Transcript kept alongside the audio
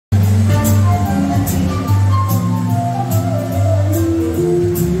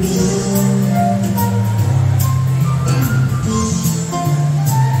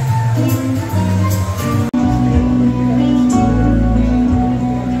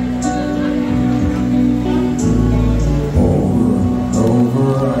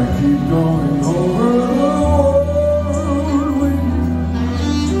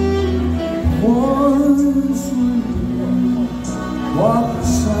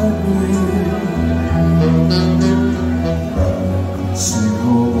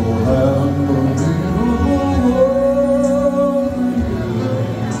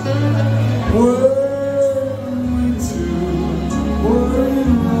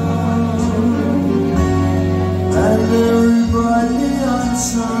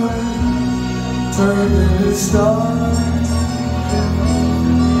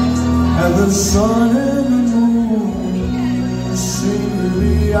And the sun and the moon sing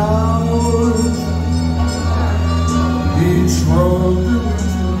the hours. Each road that we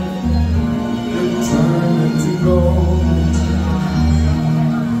took, it turned into gold.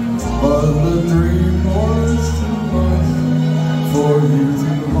 But the dream was too much for you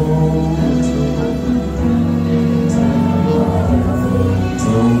to hold.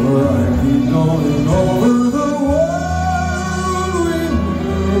 Over, I keep going over the world we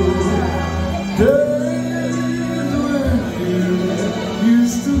knew. Days when you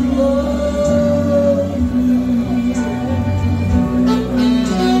used to love me.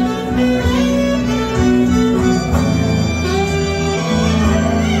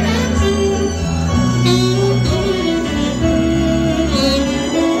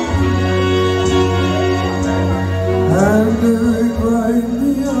 And every bright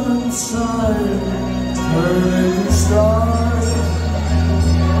neon sign turning to stars,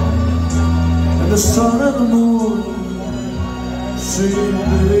 and the sun and the moon seem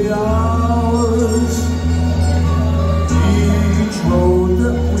to be hours. Each road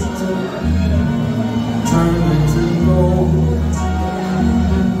that we took turned into gold,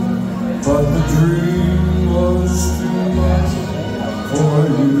 but the dream was too much for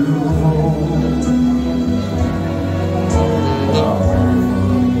you to hold.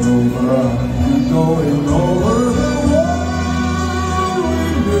 Going over the world we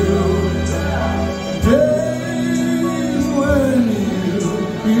knew. Days when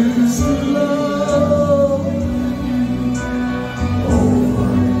you used to love me. Over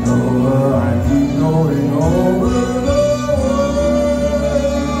and over, I keep going over the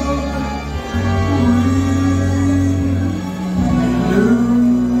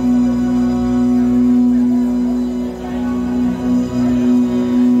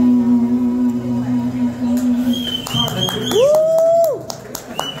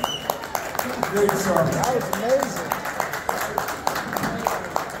great song. That was amazing.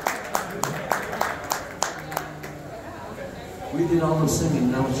 We did all the singing,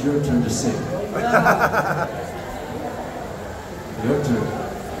 now it's your turn to sing. Your turn.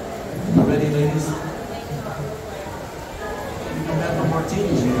 You ready, ladies? You can have the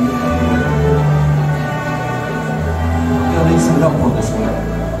martinis here. You'll need some help on this one.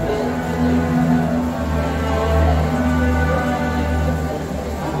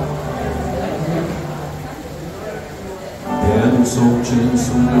 Non so, ce ne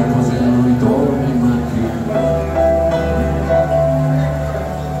sono cose che non ritorni mai più.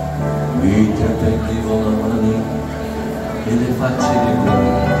 Mi trattengo la mano e le facce di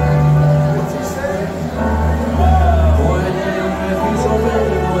cuore. Poi nel mio viso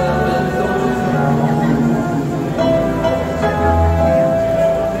vedo il vento.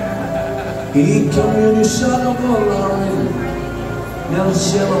 I cammini sono volare nel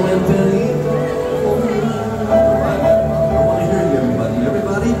cielo imperito.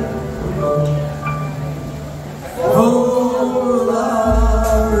 Everybody? Volare,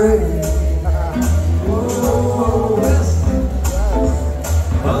 oh, yes.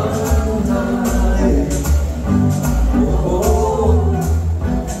 Andare, oh,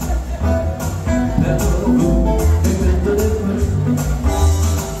 nel blu e vento del blu,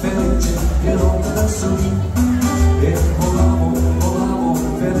 felice che non adesso, e volavo, volavo,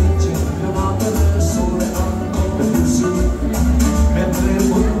 felice che non adesso, le ancora più su. Mentre il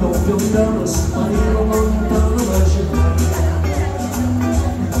mondo lontano spariva lontano la città.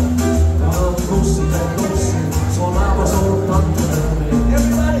 Ma così e così suonava soltanto per me.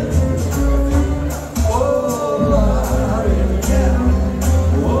 Everybody! Oh, yeah!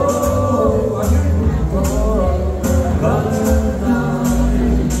 Oh, I hear you!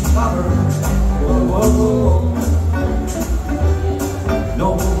 Oh, oh, oh. No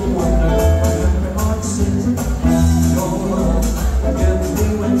wonder every heart sings your love.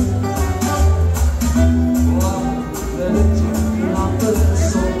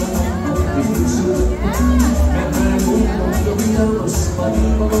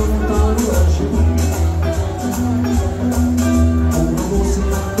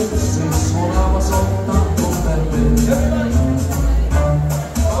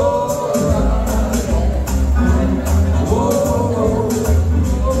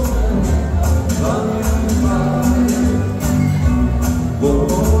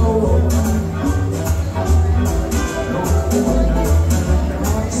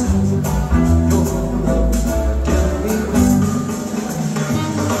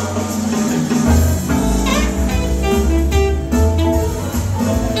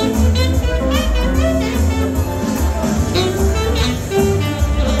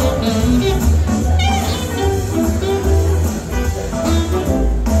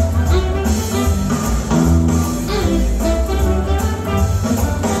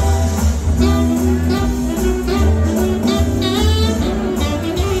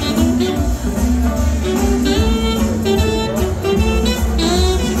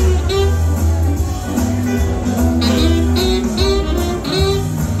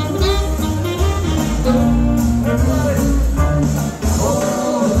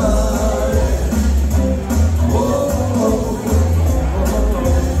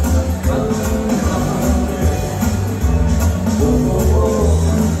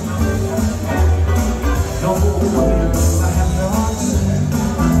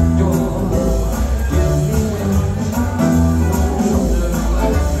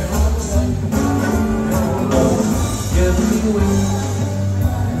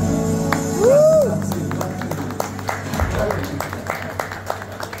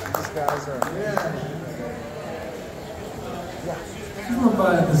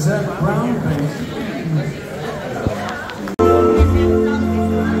 Is that brown paint?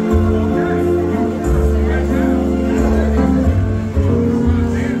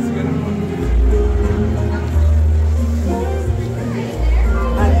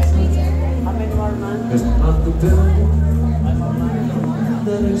 It's not the devil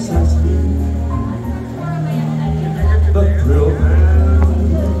that excites me, the thrill that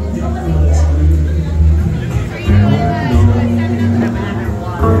ignites me.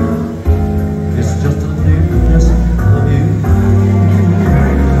 Oh no, it's just a nearness of you.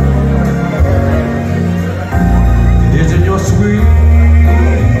 It is in your sweet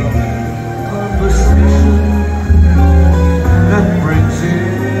conversation that brings in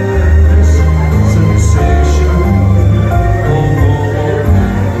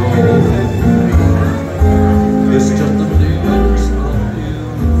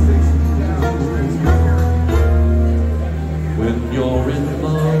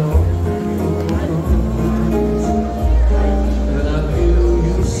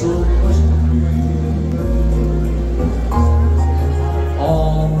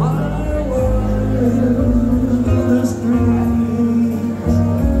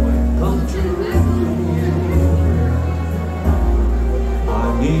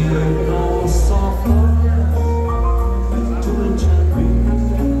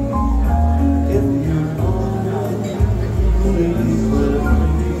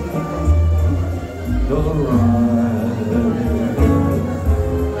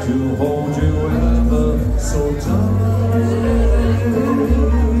to hold you ever so tight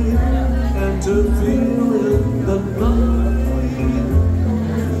and to feel in the night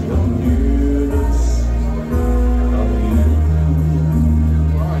the nearness of you.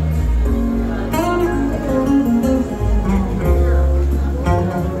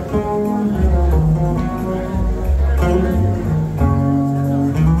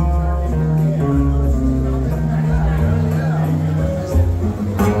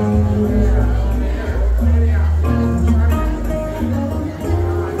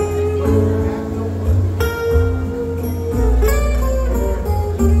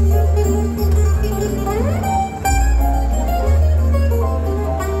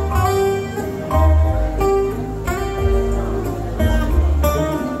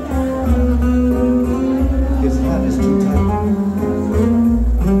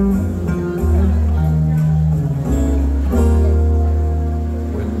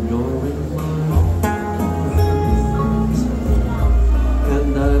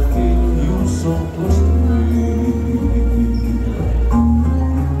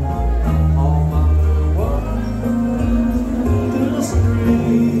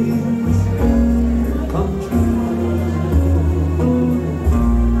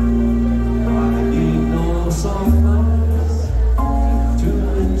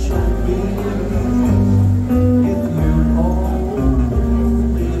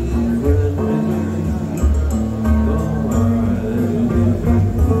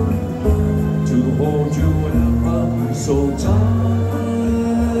 So tight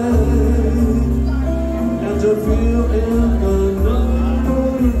and to feel in the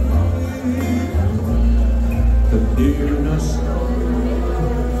night the nearness of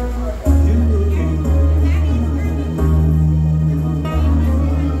you.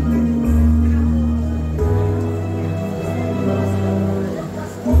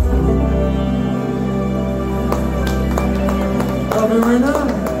 Love you, Reno.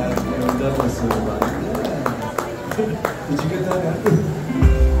 Dougles, everybody. Did you get that?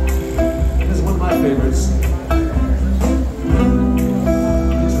 This is one of my favorites.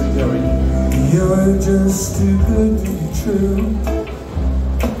 You're just too good to be true.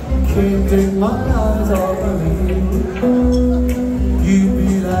 Can't take my eyes off of you. You'd be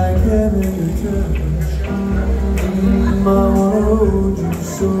like heaven to touch. I wanna hold you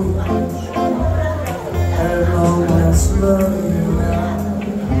so much, and always love you now.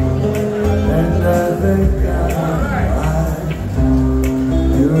 And I think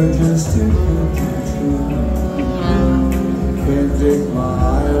you're just too good to be true. Can't take my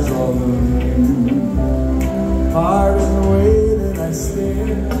eyes off of you. Hard in the way that I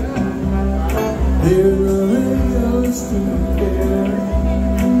stare. There's nothing else to compare.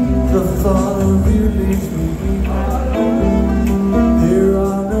 The thought of you leaves me weak. There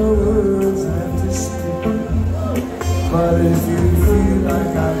are no words left to speak. But if you feel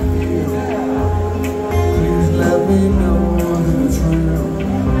like I feel, please let me know that it's real.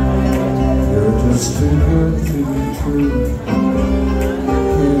 You're just too good to be true.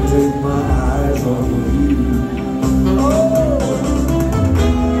 Can't take my eyes off of you. Oh!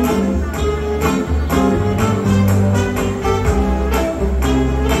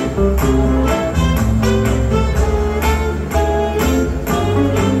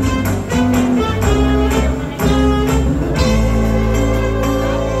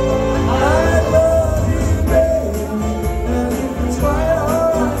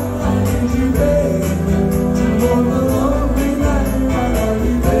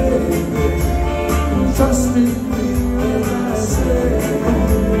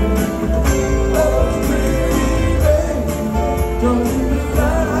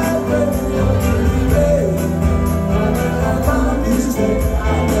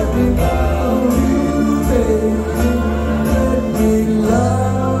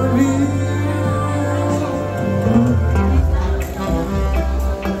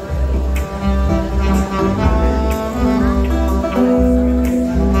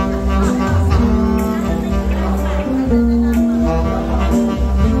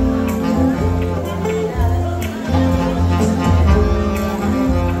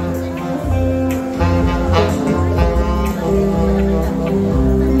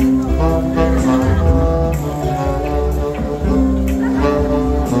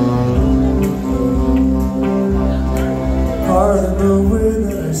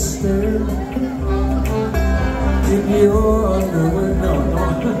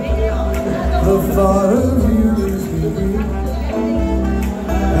 thought of you is giving.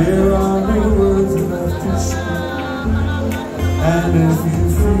 There are no words left to speak. And if you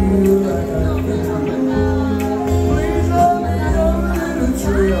feel like I can, please let me on a little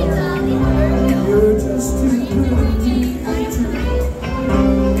trail. You're just too good to be true.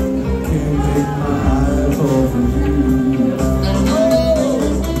 Can't take my eyes off of you.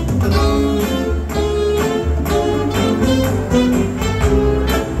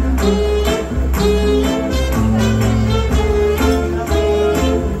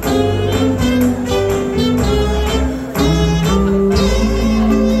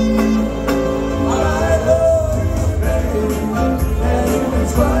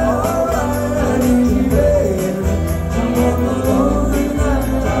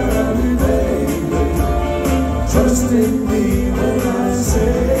 Trust in me when I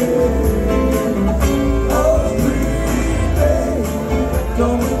say, oh, pretty babe,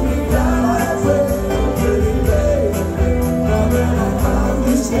 don't let me down halfway, pretty babe, now that I found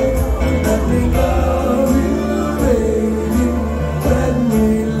this day, let me love you, baby, let me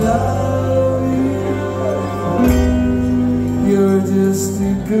love you. You're just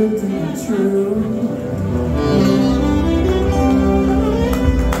too good to be true.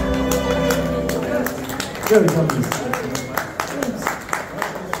 Good company.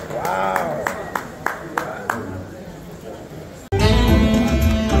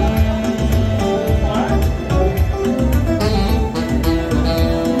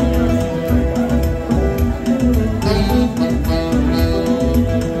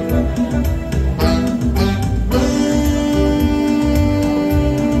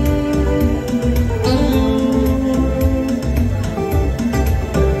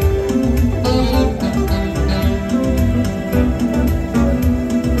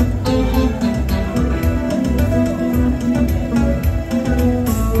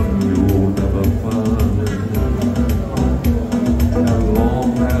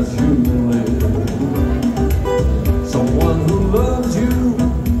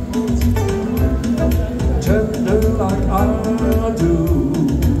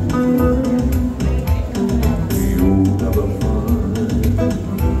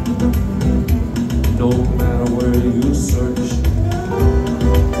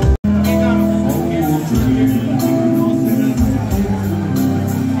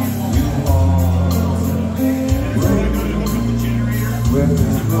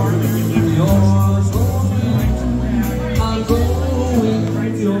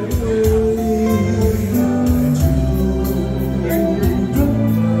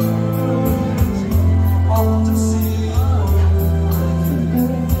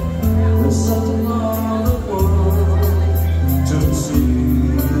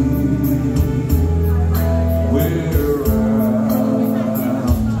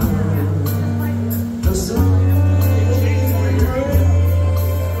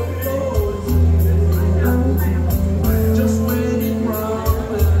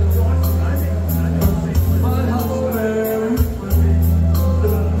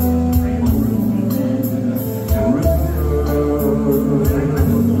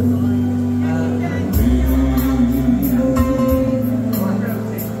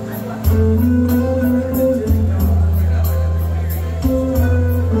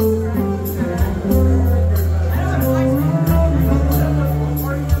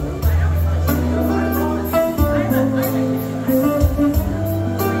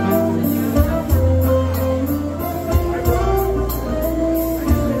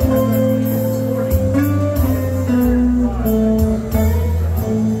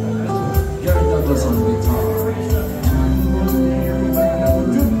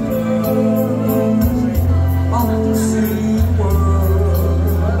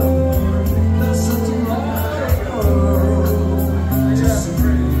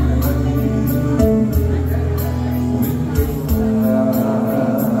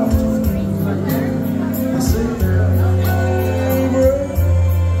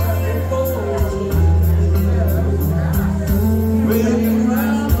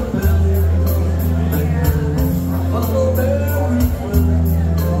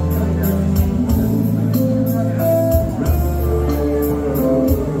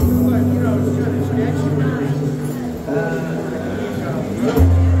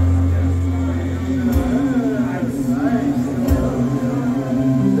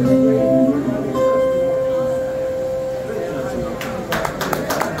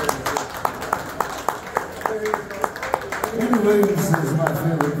 Williams is my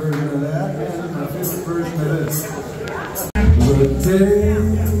favorite version of that, and my favorite version of this. The day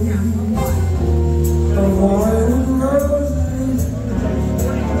of wine and roses,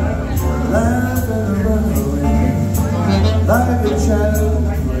 laughing like a child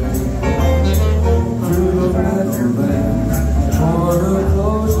playing through the Neverland. Tore to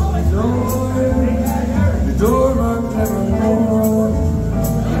close the door locked evermore.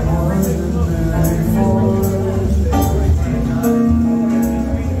 It wasn't there before.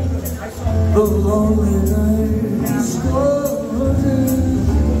 The lonely night is closing,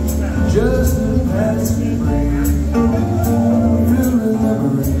 just a passing rain, filled with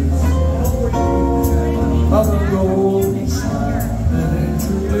memories of a golden smile that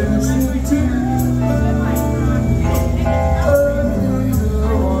introduced you to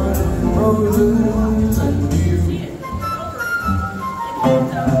roses and you.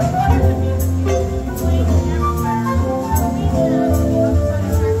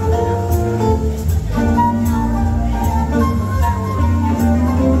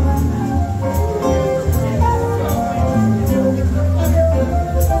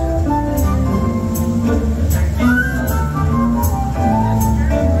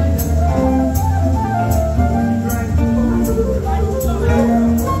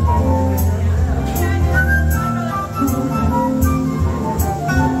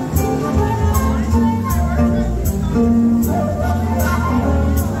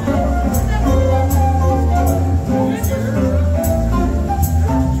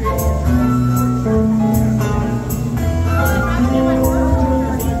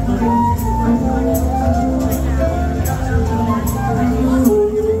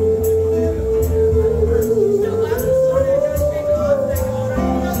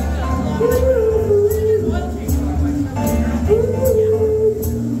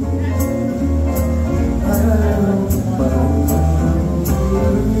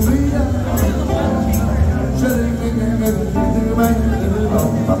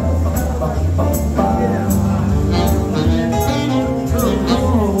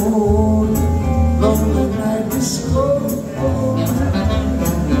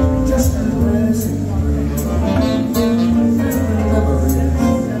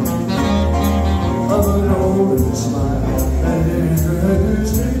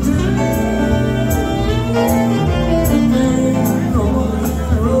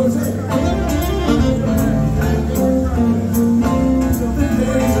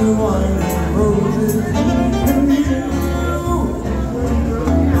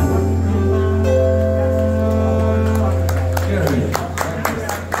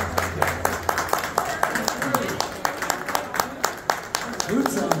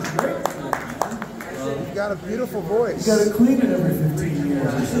 Got a beautiful voice. You gotta clean it every 15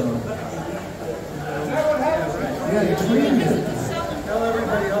 years or so. Yeah, you clean it. Tell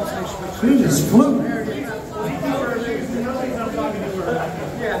everybody else they switch. Clean his flute.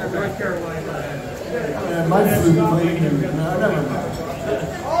 Yeah, they're North Carolina. Yeah, my flute cleaned and no, never mind.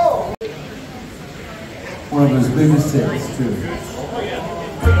 One of his biggest hits, too.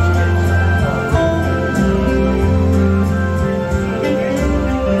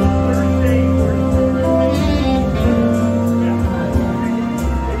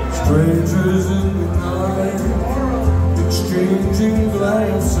 Strangers in the night, exchanging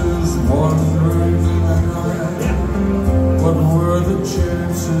glances, wandering in the night. What were the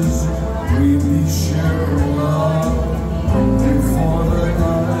chances we'd be sharing love before the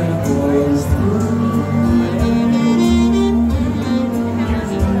night was through?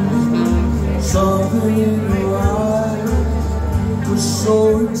 Something in your eyes was so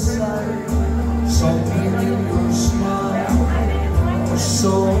exciting, something in your smile was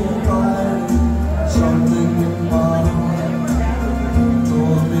so bright, something in my heart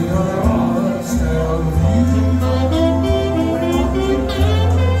told me I must have you.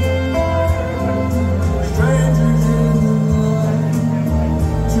 Strangers in the night,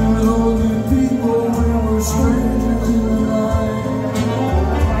 two lonely people, we were strangers in the night.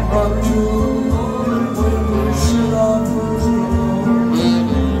 Up to the Lord when we said our first love.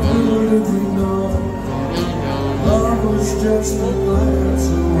 Little did we know love was just a glance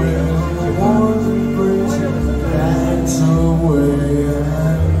away, a warm embrace, a glance away.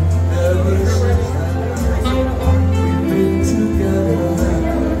 And ever since then, we've been together,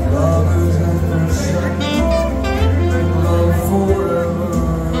 lovers at first sight, in love forever,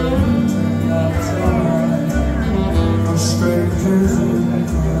 and not tonight. We're strangers in the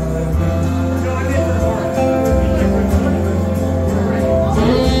night.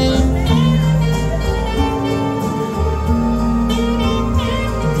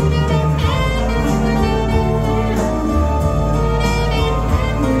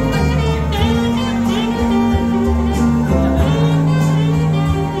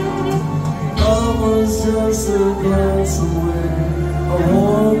 Just a glance away, a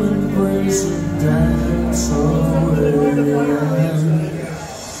warm embrace and dance. nights away.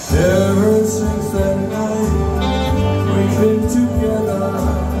 Ever since that night, we've been together,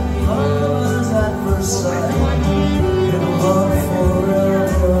 lovers at first sight, in love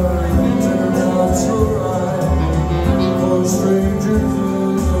forever. It turned out so right for strangers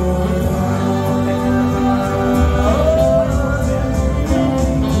in the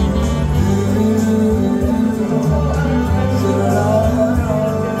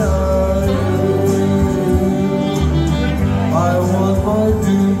I want my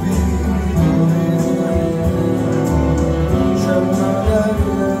doobie.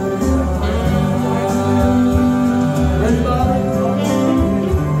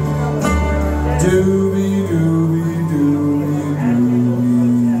 Doobie, doobie, doobie,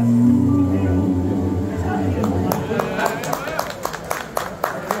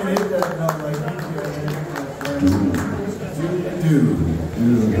 I can't hit that note like you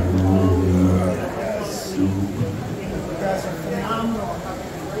guys are phenomenal.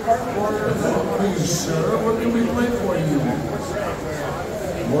 Please, sir, what can we play for you?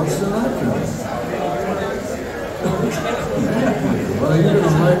 What's the night? Well, you're going to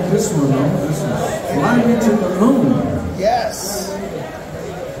like this one, though. This is Fly Me to the Moon. Yes.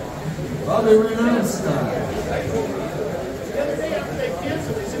 Bobby Reynon style.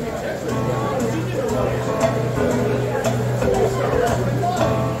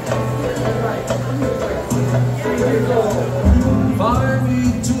 Fly me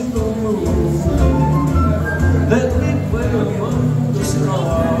to the moon. Let me play among the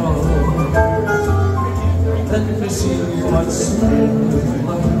stars. Let me see what's spring is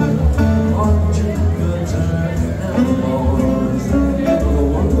like on Jupiter and Mars.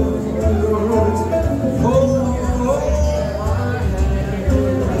 The world,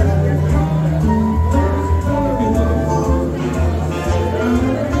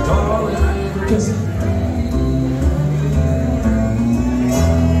 darling, kiss me.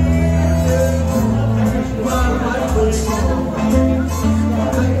 My life was long.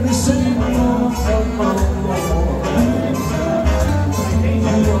 Let me sing more and more.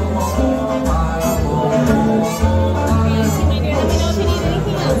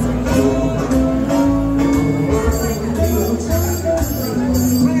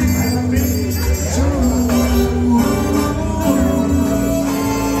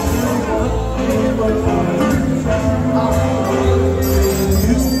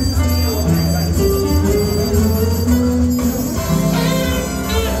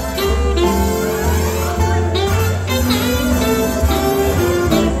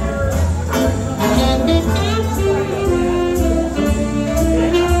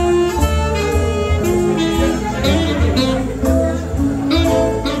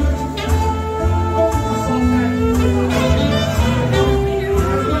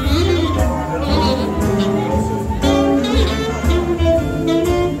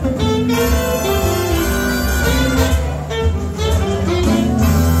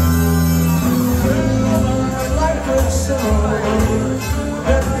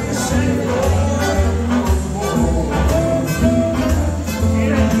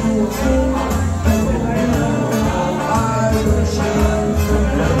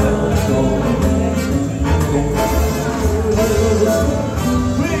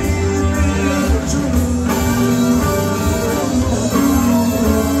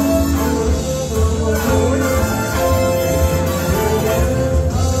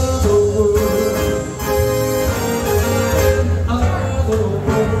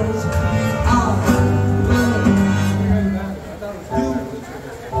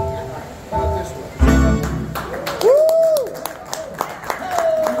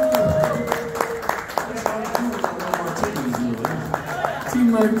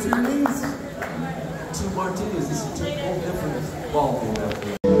 Two martinis, this is a whole different ball game.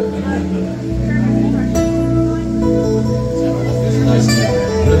 Nice tune,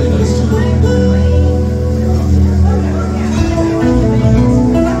 really nice tune.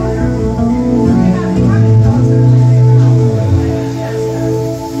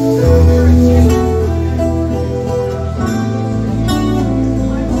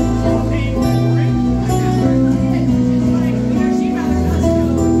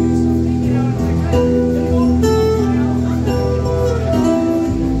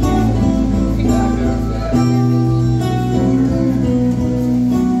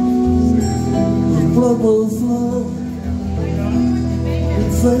 Will flow,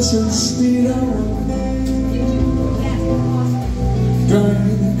 inflation speed on,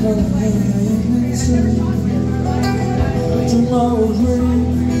 driving the color inside. Tomorrow's rain,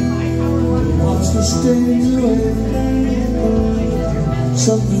 watch the stains away.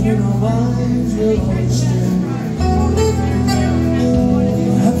 Something in our minds will understand.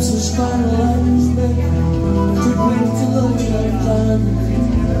 Perhaps the spiral line is meant to bring to life like time.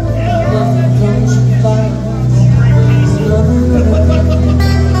 Nothing comes from violence, nothing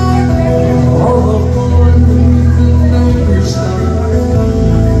all the boy beneath the neighbor's sky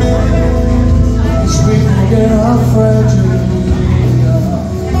is we forget how fragile we are.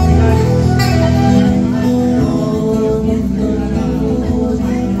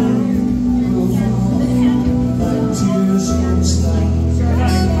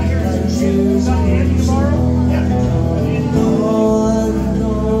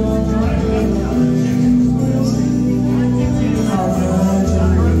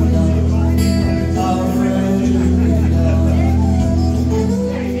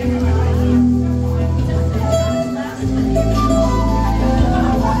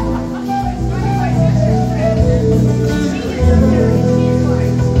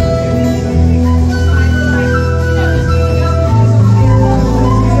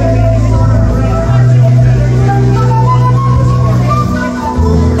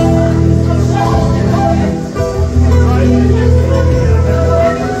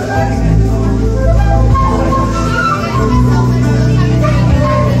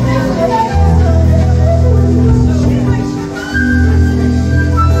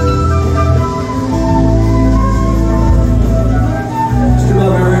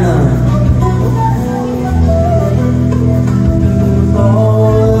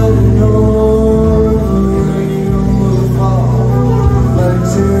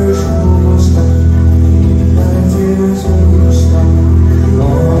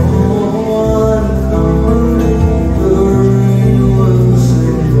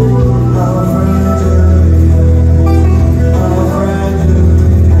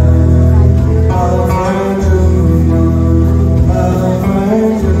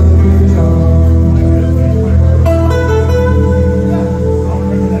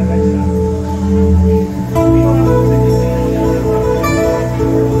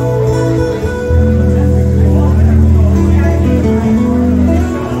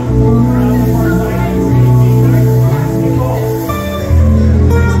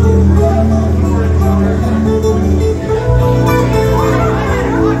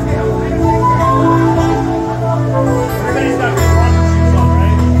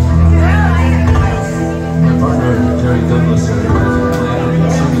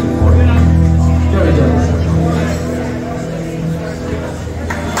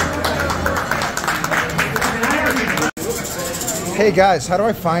 Hey guys, how do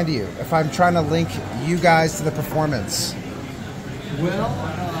I find you if I'm trying to link you guys to the performance? Well,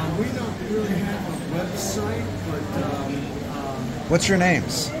 we don't really have a website, but What's your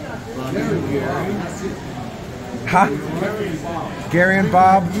names? Gary. Huh? Gary and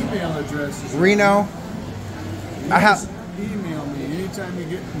Bob. Email addresses. Reno. I have. Email me anytime you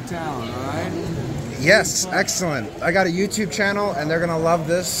get in town. All right. Yes, excellent. I got a YouTube channel, and they're gonna love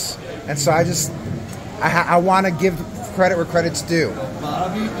this. And so I want to give credit where credit's due.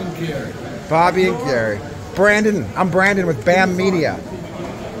 Bobby and Gary. Bobby and Gary. Brandon. I'm Brandon with BAM Media.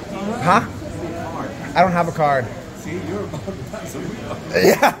 Huh? I don't have a card. See, you're about to pass a wheel.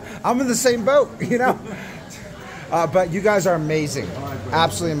 Yeah, I'm in the same boat, you know. But you guys are amazing,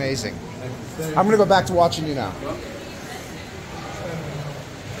 absolutely amazing. I'm gonna go back to watching you now.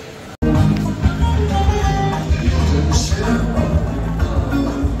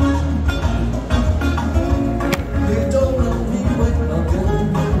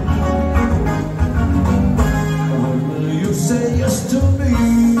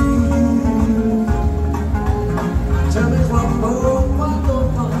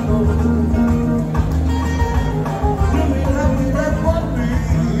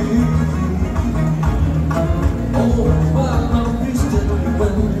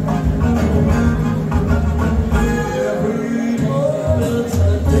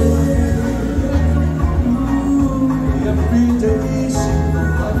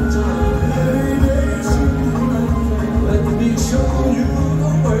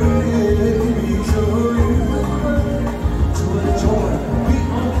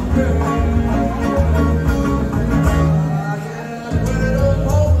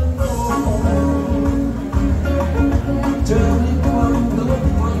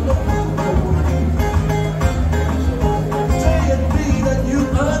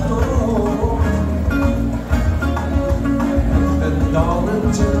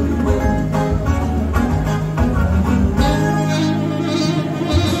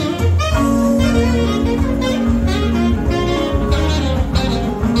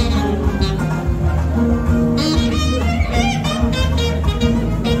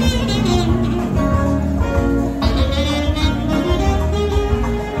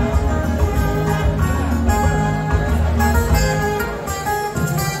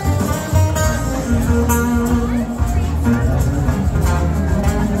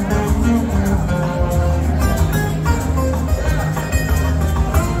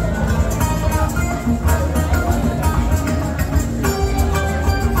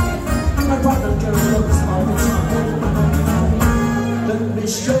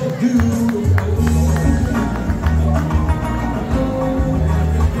 so beautiful.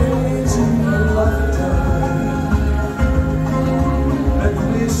 Days in a lifetime. Let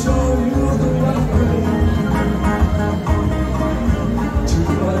me show you the right way to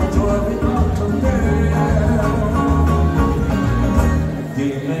adore the autumn.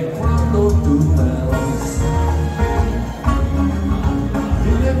 Dime cuando tú me vas.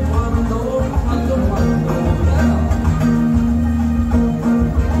 Dime cuando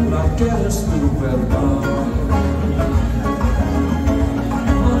la quieres tu verdad.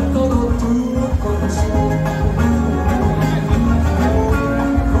 Con todo tu corazón.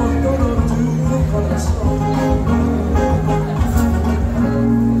 Con todo tu corazón.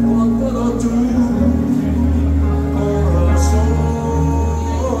 Con todo tu corazón.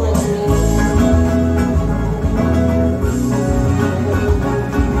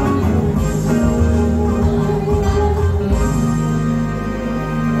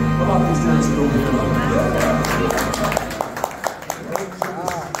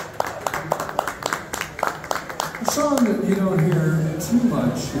 A song that you don't hear too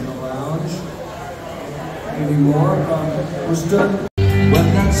much in the lounge anymore was done. When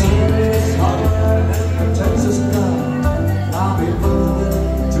that sun is hot and Texas down, I'll be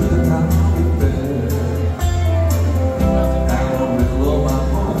moving to the county fair. Amarillo, my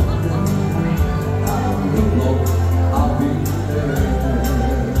home. Amarillo, I'll be there.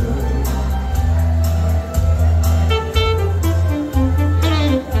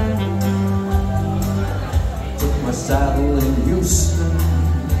 Took my saddle in Houston,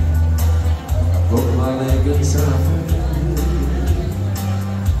 broke my leg in San Francisco.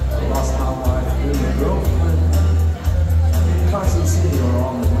 Lost my wife and a girlfriend in Carson City or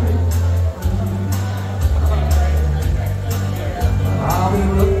on the way. I'll be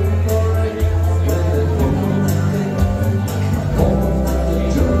looking for it when they pull the thing, home the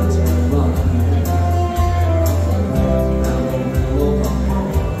judge and run. Amarillo, my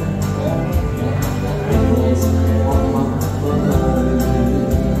home, Amarillo's on my mind.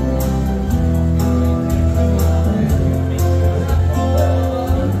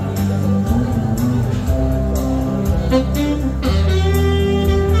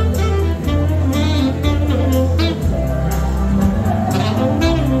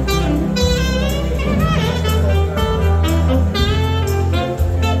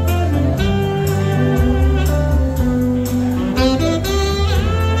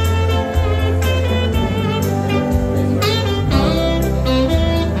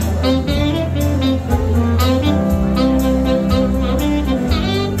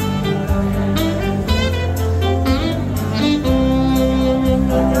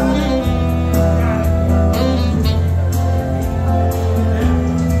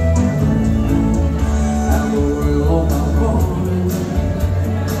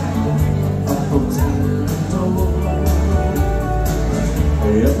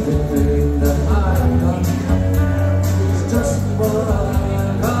 Everything that I got is just what I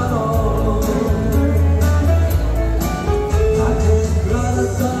got on. I ain't got a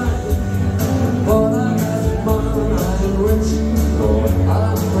dime, but I got mine. I'm rich, Lord,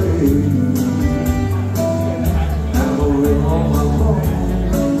 I'm free. Amarillo, my home.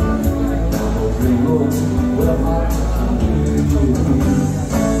 Amarillo's where my time is.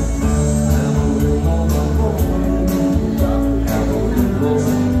 Amarillo, my home. Amarillo's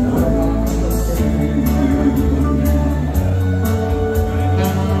where my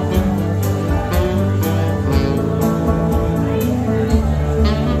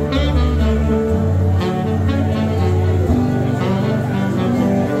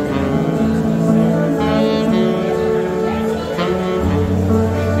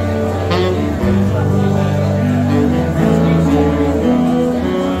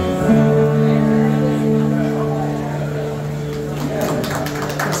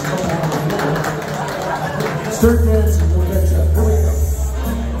start dancing, we'll get you. Here we go.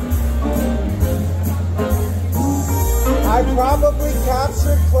 I probably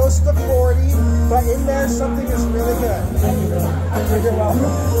captured close to 40, but in there something is really good. You're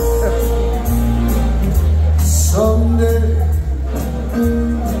welcome. Someday,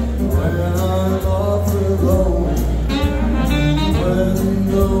 when I'm off alone, when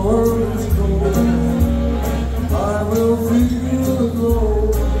the world is cold, I will feel the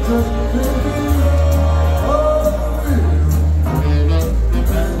glow. Just thinking of you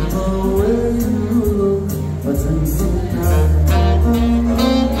and the way you look. I think so kind.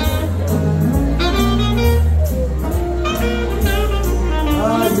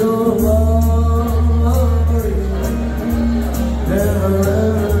 Your love,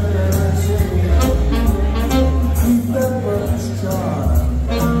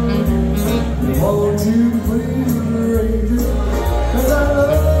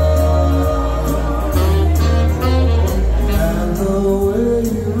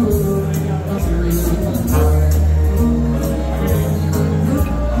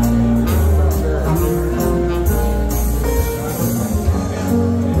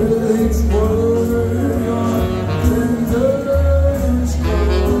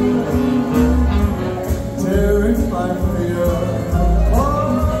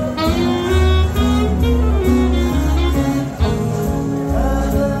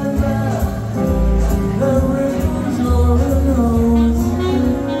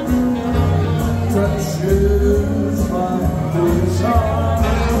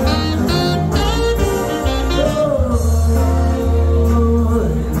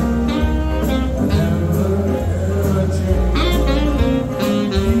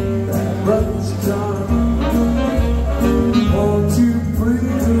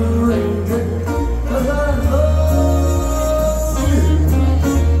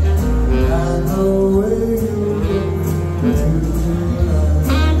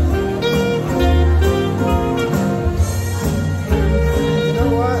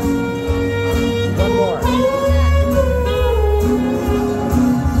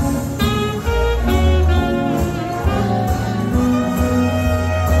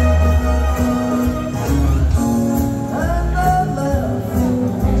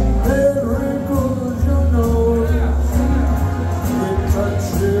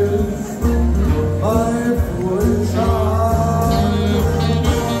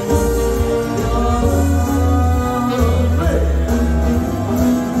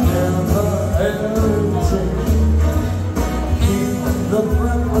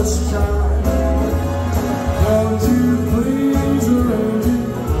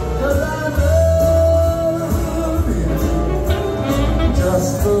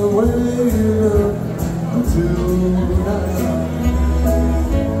 just the way you look tonight.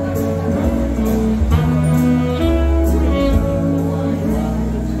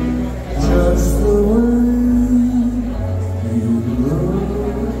 Just the way you look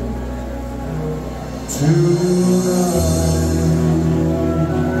tonight.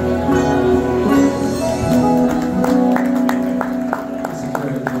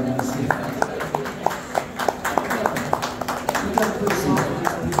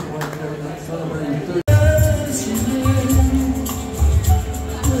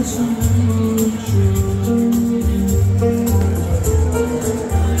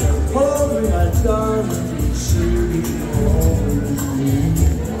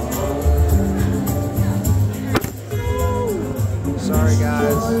 Sorry,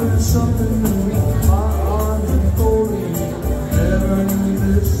 guys.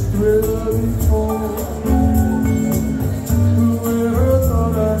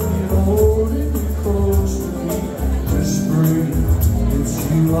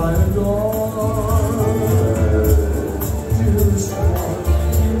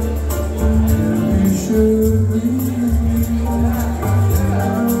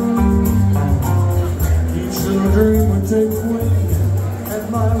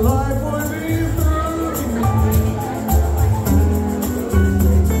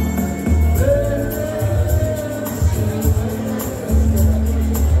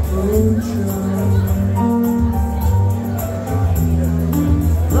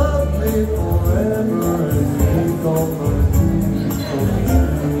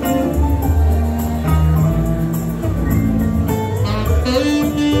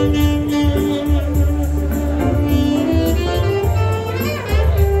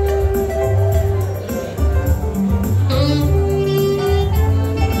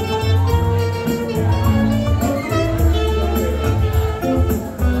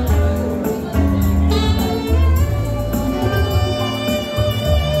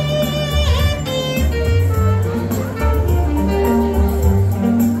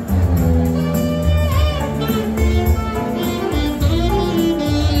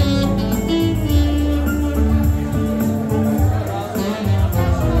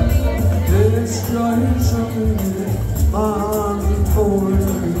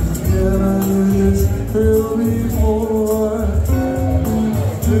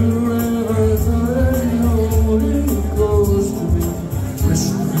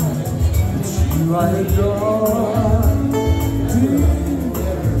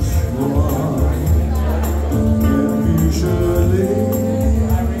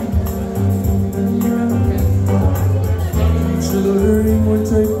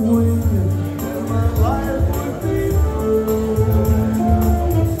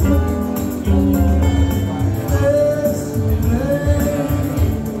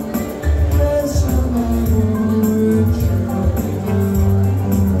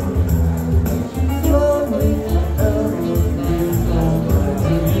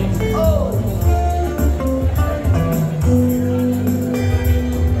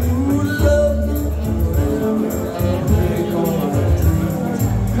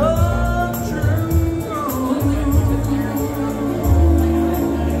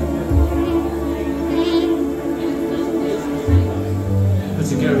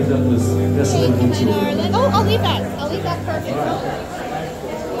 Dougles. That's what we do. Oh, I'll leave that. I'll leave that perfect.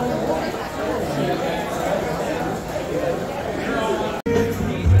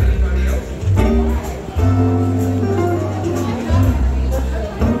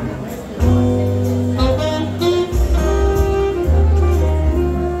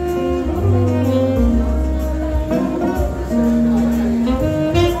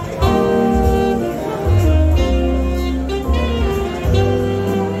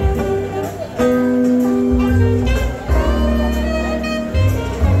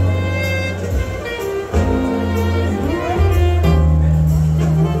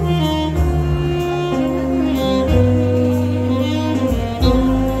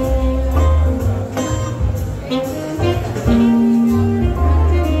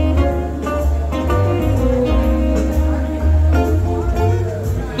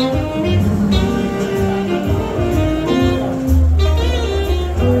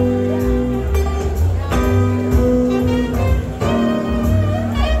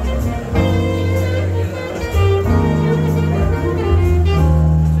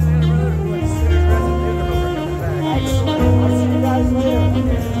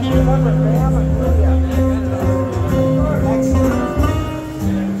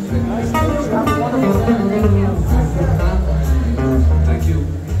 Thank you.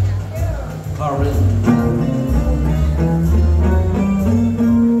 Car Reno.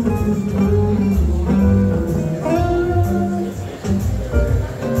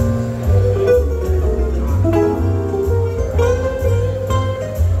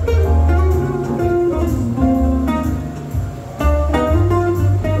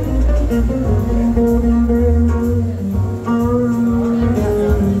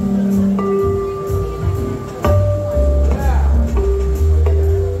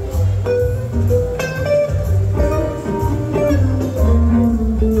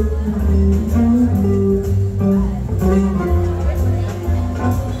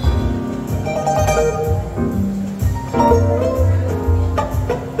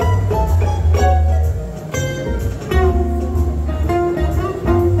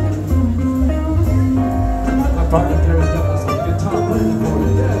 partner there with Dougles on guitar, put it for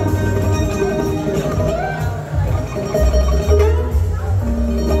you.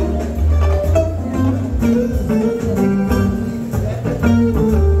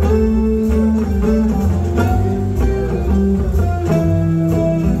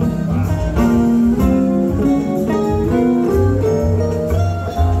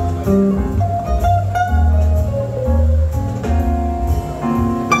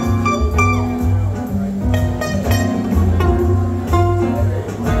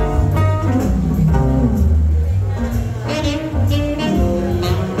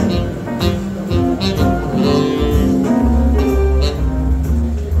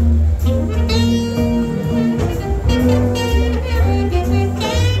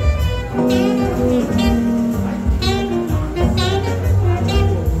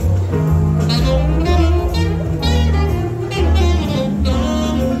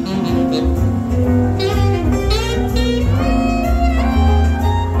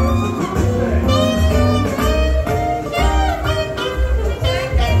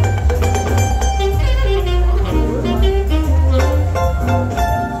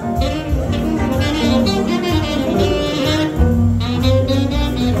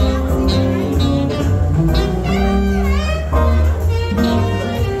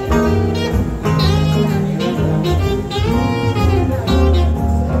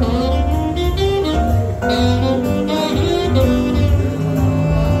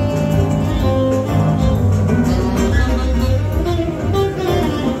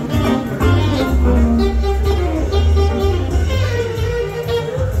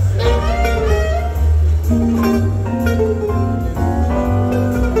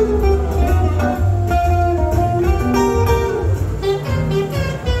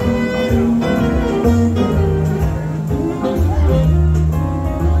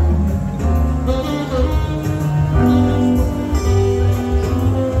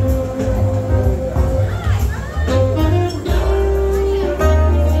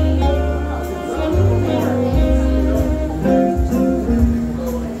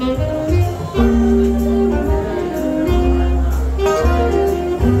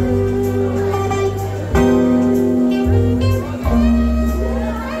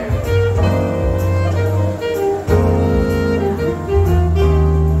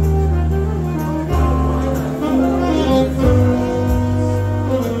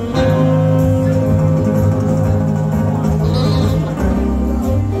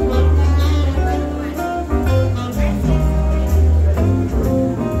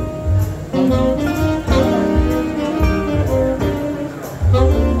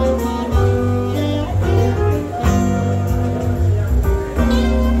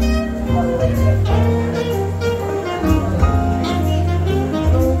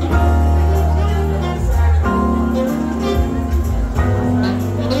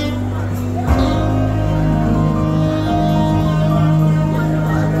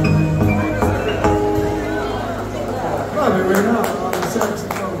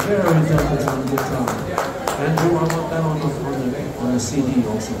 CD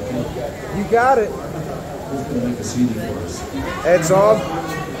also, okay? You got it. Who's going to make a CD for us? It's all.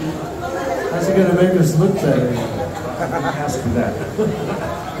 How's it gonna make us look better? Ask for that.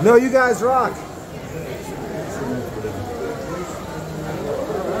 No, you guys rock.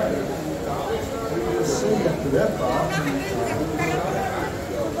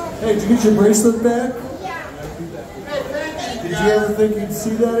 Hey, did you get your bracelet back? Did you ever think you'd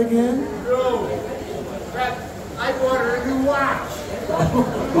see that again? No. I bought her a new watch. Did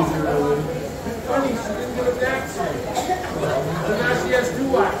you really? Funny, she didn't give it back to me. So now she has two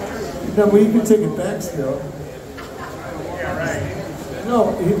watches. No, well, you can take it back still. Yeah, right. No,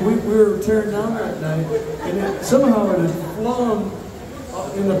 we were tearing down that night, and somehow it had flown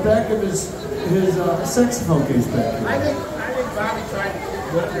in the back of his saxophone case back here. I think Bobby tried to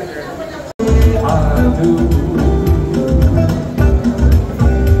put it there. I do.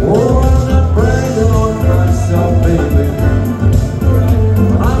 Oh, I'm not bragging on myself, baby.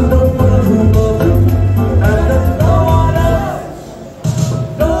 I'm the one who loves you, and there's no one else.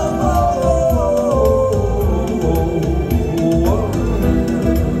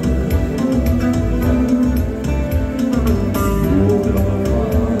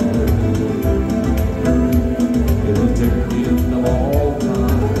 It'll take the end of all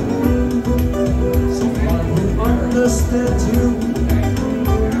time. So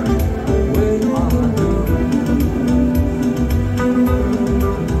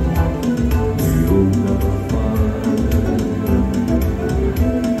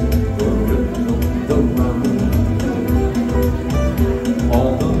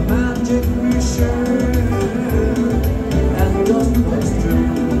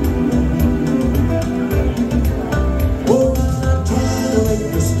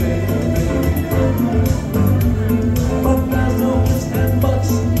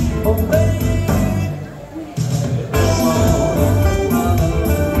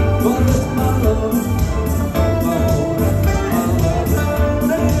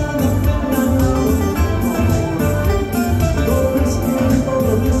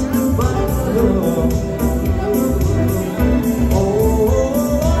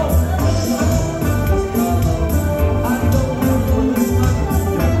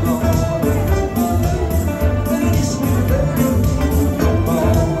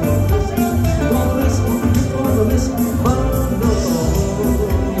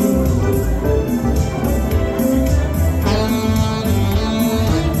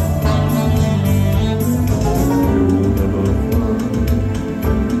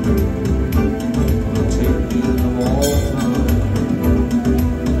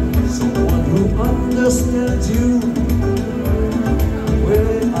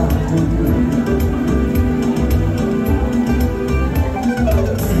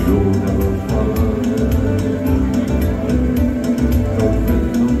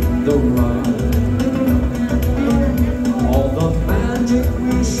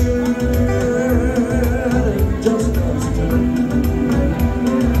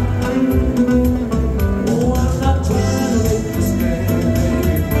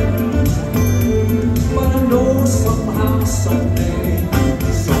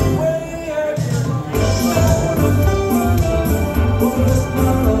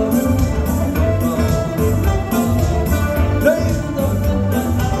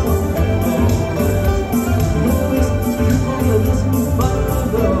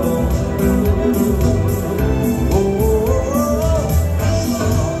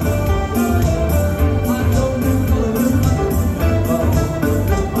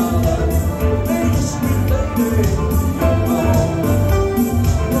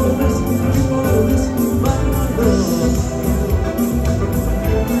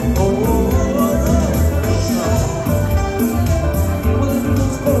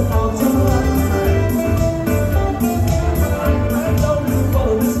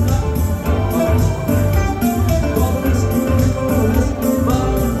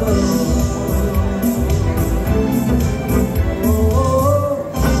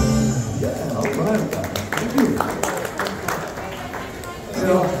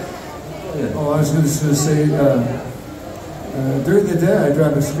just going to say, during the day, I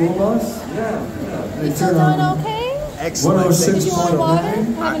drive a school bus. Yeah. They Still turn doing on okay? Excellent. Did Thank you you want so water?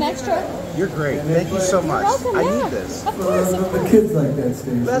 much. Have an extra? You're great. Thank you so much. Welcome, I yeah. need this. Of course, of the course. kids like that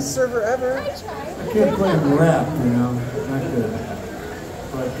station. Best server ever. I tried. I can't play rap, you know, not good.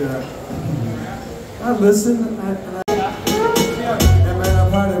 But I listen, and man,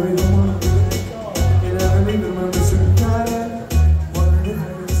 I'm hard to read the one. You never leave them on the certain kind. Wondering if I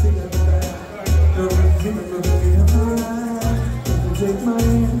can see it. Don't keep it looking me in my eye. Take my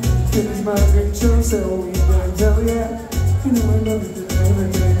hand, finish my drink, show, so we can tell ya. You know I love you, just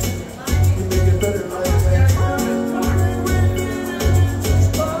every day. You make it better like that.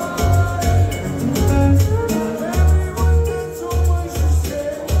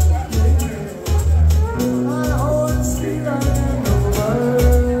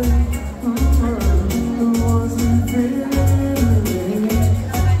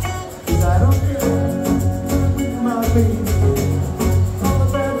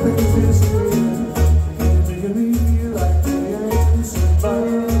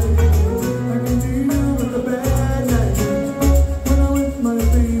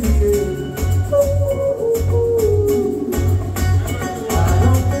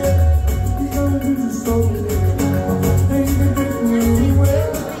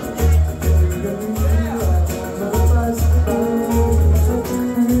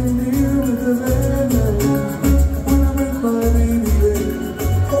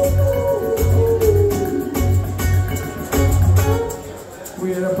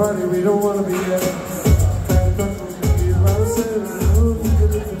 We at a party we don't want to be at.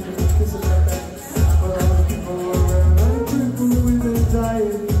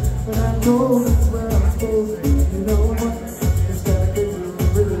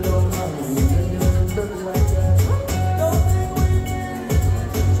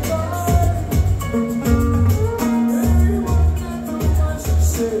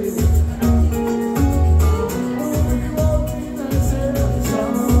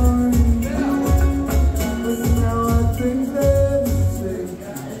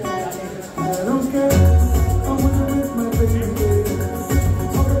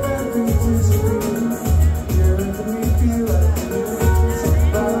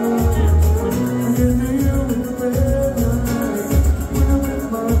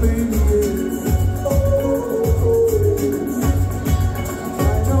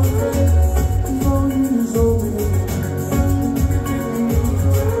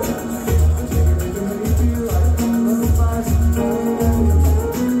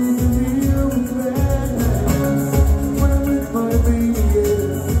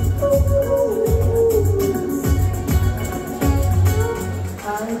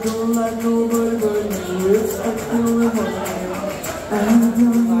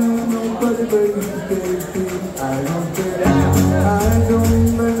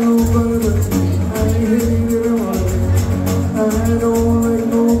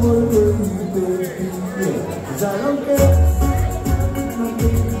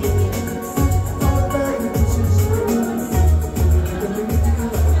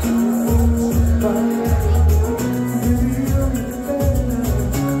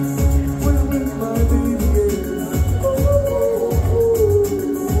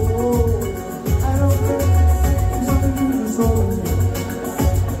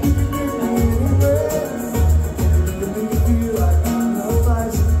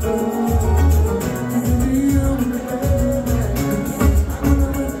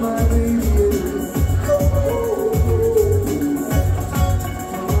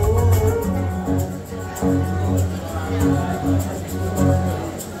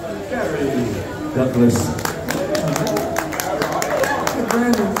 Dougles. Hey,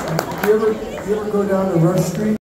 Brandon, you ever go down to Rush Street?